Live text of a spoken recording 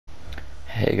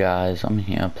Hey guys, I'm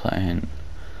here playing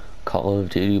Call of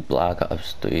Duty Black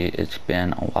Ops 3. It's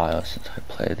been a while since I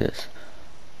played this.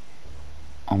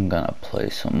 I'm gonna play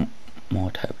some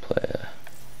multiplayer.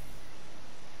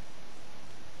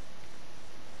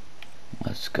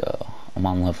 Let's go. I'm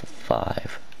on level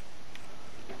 5.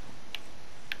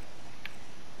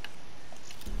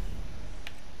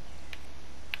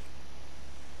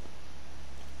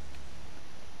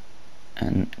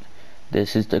 And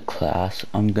this is the class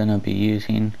I'm gonna be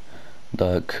using.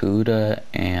 The Kuda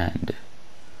and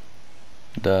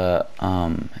the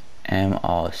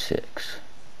MR6.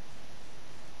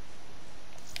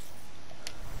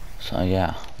 So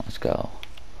yeah, let's go.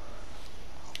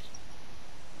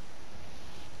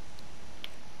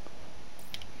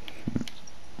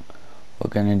 We're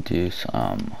gonna do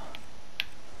some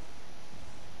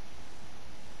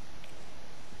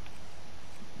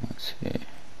let's see.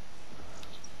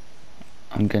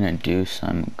 I'm gonna do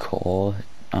some core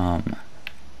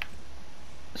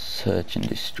search and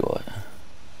destroy.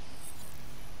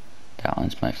 That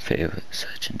one's my favorite,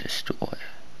 search and destroy.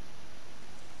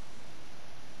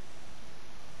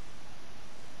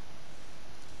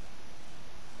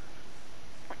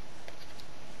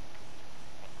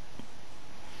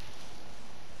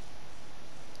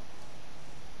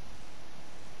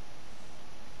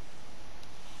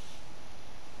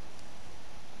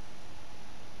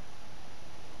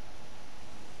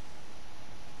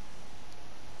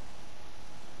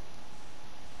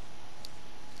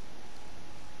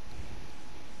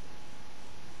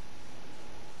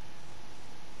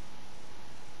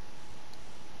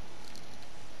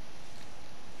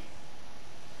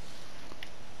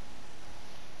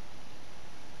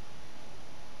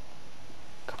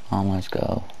 Let's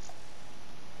go.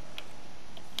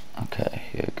 Okay,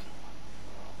 here we go.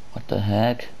 What the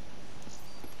heck?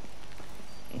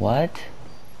 What?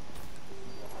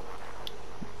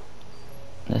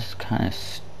 This is kind of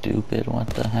stupid. What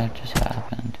the heck just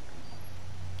happened?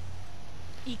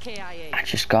 EKIA. I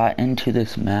just got into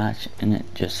this match and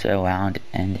it just said round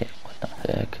ended. What the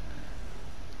heck?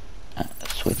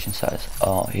 Switching sides.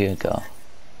 Oh, here we go.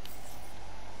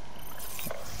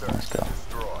 Let's go.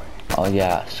 Oh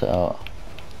yeah, so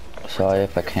sorry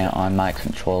if I can't on my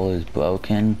controller is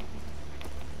broken.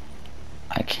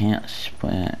 I can't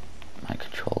sprint. My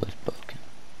controller is broken.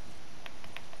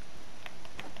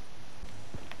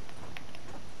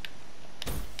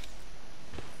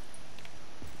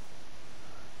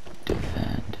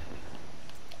 Defend.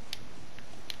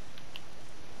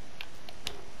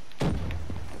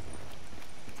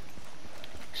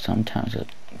 Sometimes it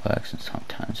works and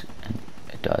sometimes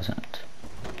it doesn't.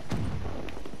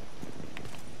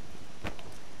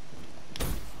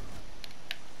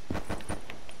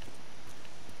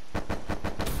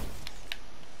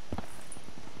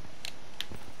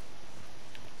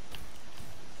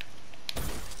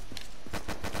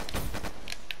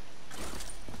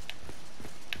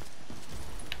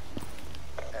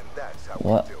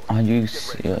 What? Are you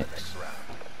serious?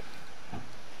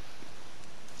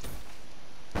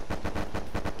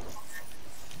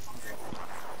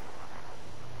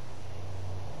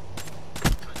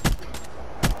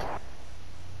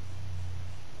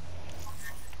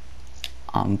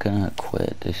 I'm gonna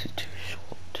quit. This is too short.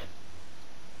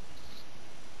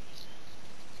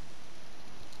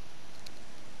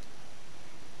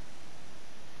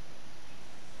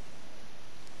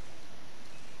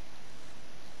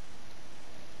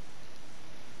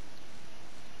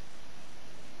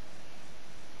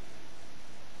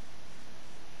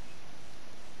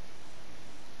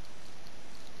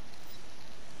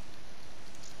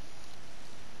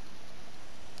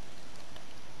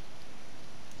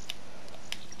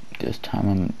 This time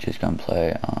I'm just gonna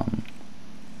play I'm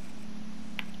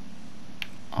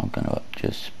gonna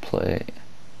just play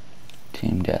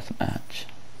team deathmatch.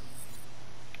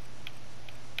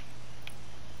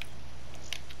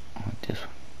 Like this one.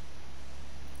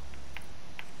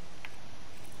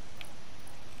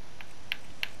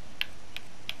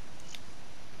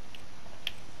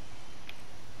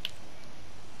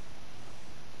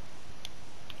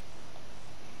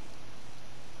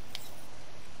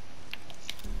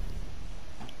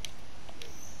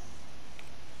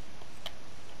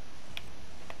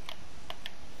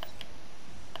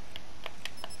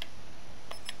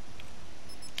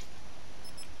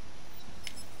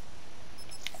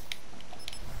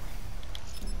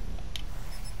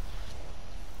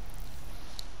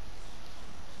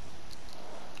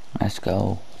 Let's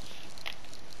go.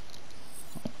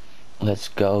 Let's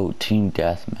go team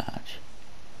deathmatch.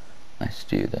 Let's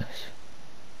do this.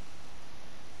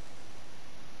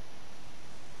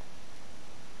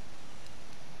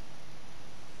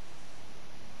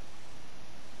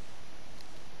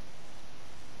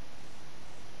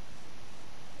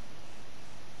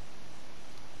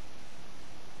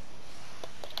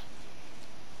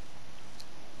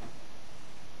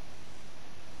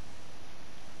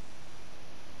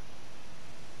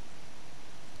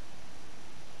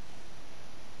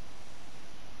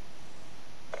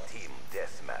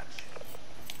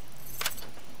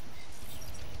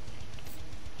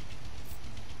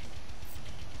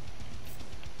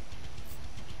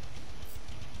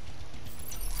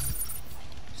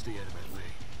 vehemently.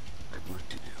 I've work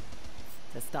to do.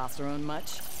 Testosterone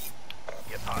much?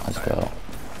 Let's go.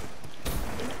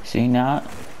 See, now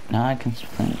I can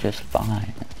sprint just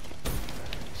fine.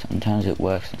 Sometimes it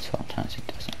works and sometimes it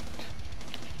doesn't.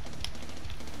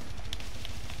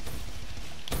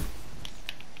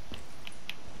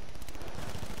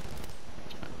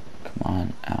 Come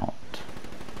on, out.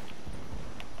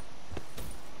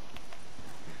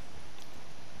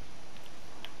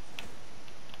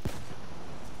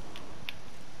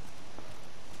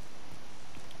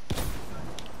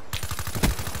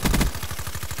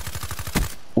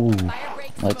 Ooh,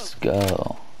 let's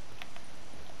go.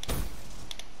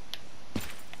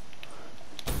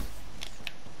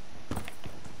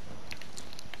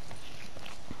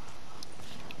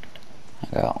 I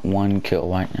got 1 kill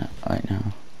right now.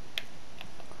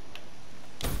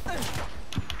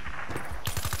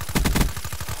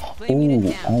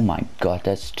 Ooh, oh my god,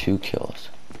 that's 2 kills.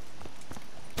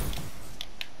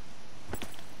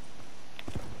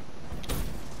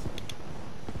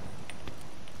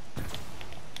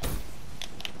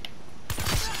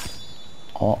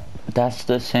 Oh, that's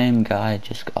the same guy I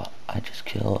just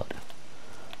killed.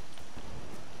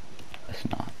 It's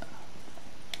not.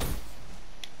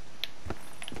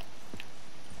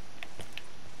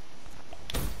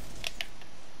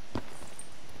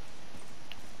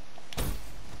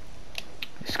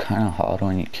 It's kind of hard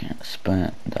when you can't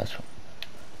sprint. That's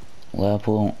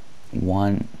level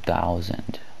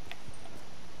 1000.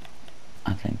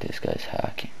 I think this guy's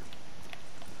hacking.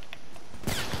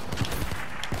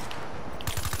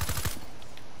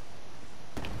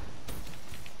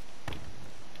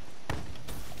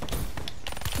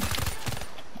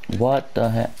 What the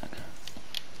heck?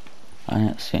 I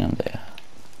didn't see him there.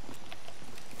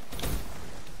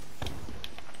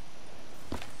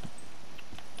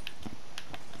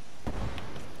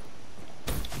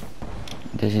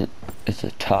 It's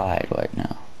a tie right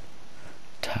now.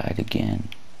 Tied again.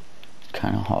 It's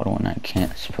kind of hard when I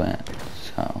can't sprint,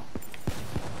 so.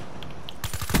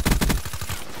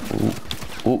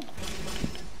 Ooh.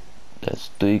 That's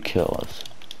 3 kills.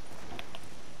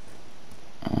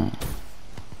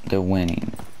 They're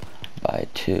winning by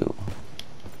 2.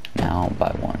 Now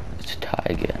by 1. It's a tie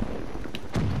again.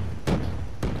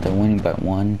 They're winning by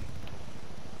 1.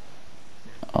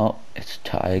 Oh, it's a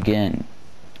tie again.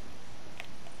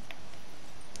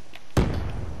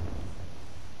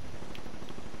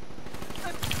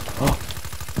 Oh,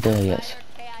 there he is.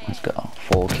 Let's go.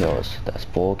 4 kills. That's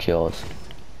 4 kills.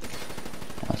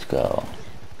 Let's go.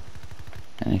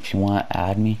 And if you want to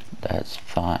add me, that's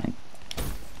fine.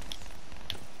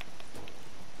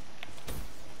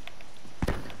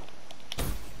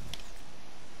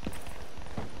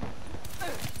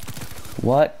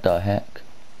 What the heck?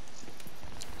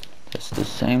 That's the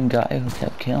same guy who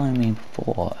kept killing me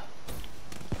before.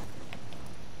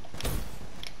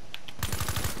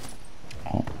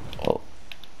 Oh.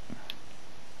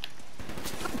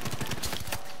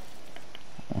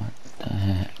 What the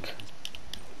heck?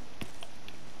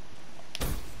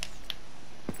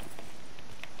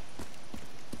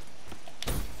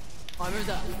 Armor's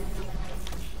up.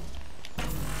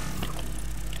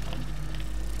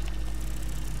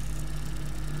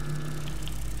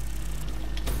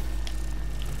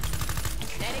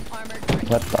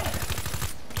 What the?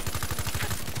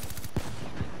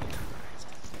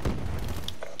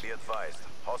 Be advised,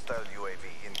 hostile UAV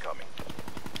incoming.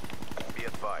 Be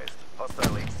advised,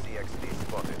 hostile HCXD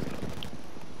spotted.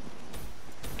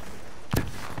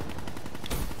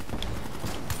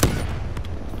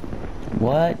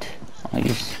 What? I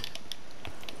just...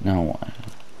 No one.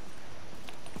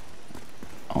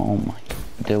 Oh my...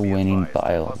 They're winning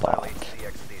by a lot.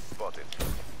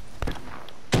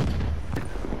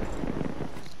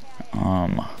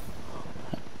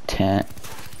 10.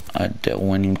 They're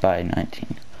winning by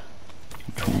 19.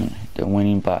 20. They're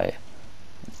winning by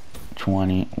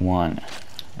 21,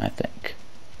 I think.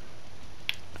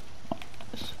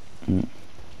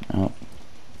 Nope.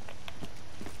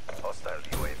 Hostile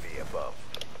UAV above.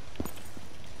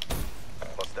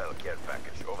 Hostile care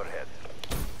package overhead.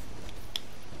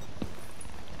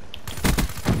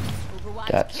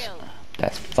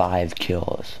 That's 5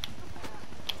 kills.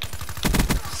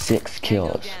 6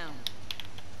 kills.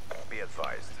 Be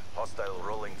advised, hostile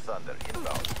rolling thunder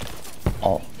inbound.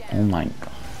 Oh my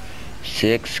god.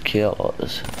 6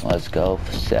 kills. Let's go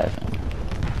for 7.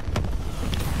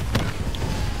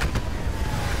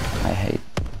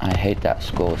 I hate that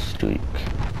score streak.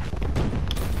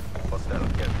 Hostile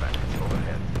care package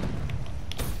overhead.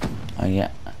 Oh yeah.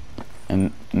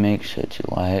 And make sure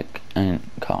to like and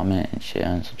comment and share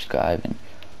and subscribe and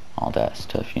all that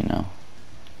stuff, you know.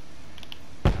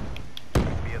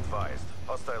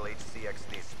 Hostile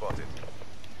HCXD spotted.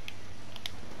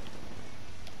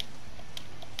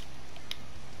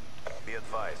 Be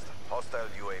advised, hostile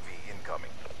UAV incoming.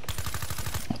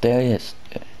 There he is.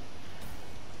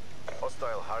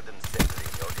 Hostile hardened sentry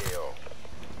in your AO.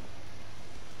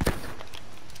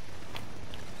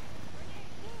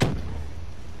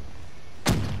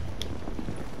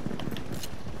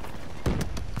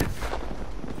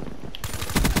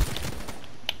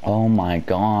 Oh my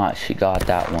gosh, she got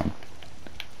that one.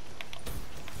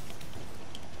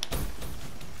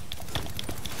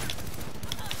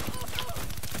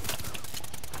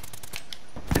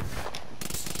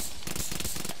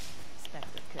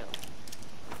 Spectre kill.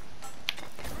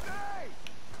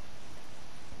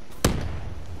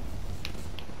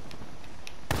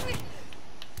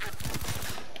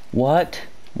 What?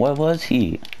 Where was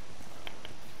he?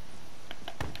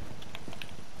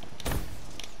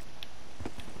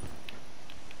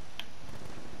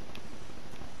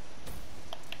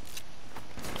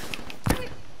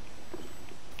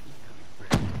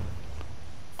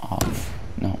 Oh,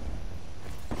 no.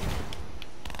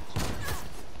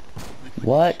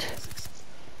 What?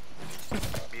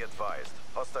 Be advised,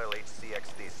 hostile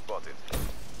HCXD spotted.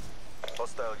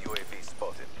 Hostile UAV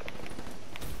spotted.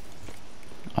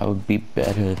 I would be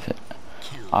better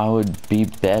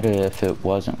if it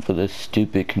wasn't for this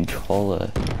stupid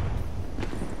controller.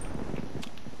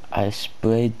 I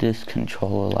sprayed this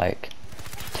controller like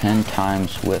 10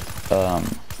 times with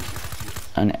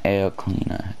an air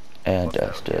cleaner, air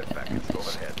duster, and it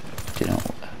didn't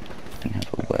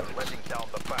have a work. Letting down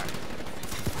the back.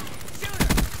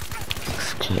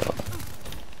 Kill.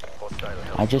 Hostile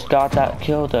I just got that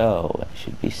kill though. It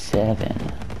should be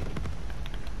 7.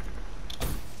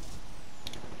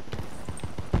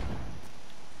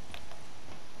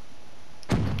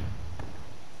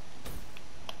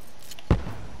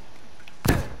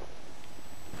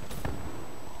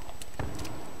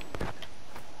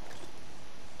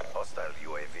 Hostile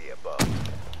UAV above.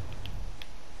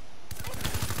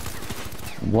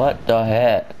 What the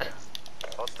heck?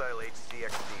 Hostile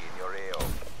HCXD in your AO.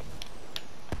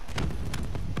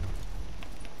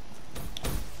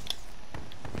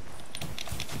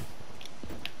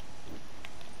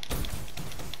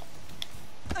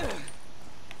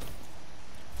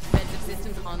 Defensive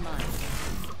systems online.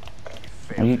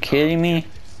 Are you kidding me?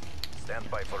 Stand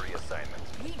by for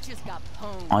reassignment. We just got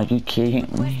pwned. Are you kidding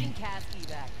me? Requesting CAS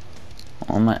evac.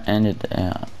 I'm gonna end it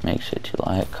there. Make sure to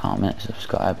like, comment,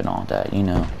 subscribe, and all that. You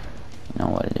know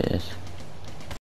what it is.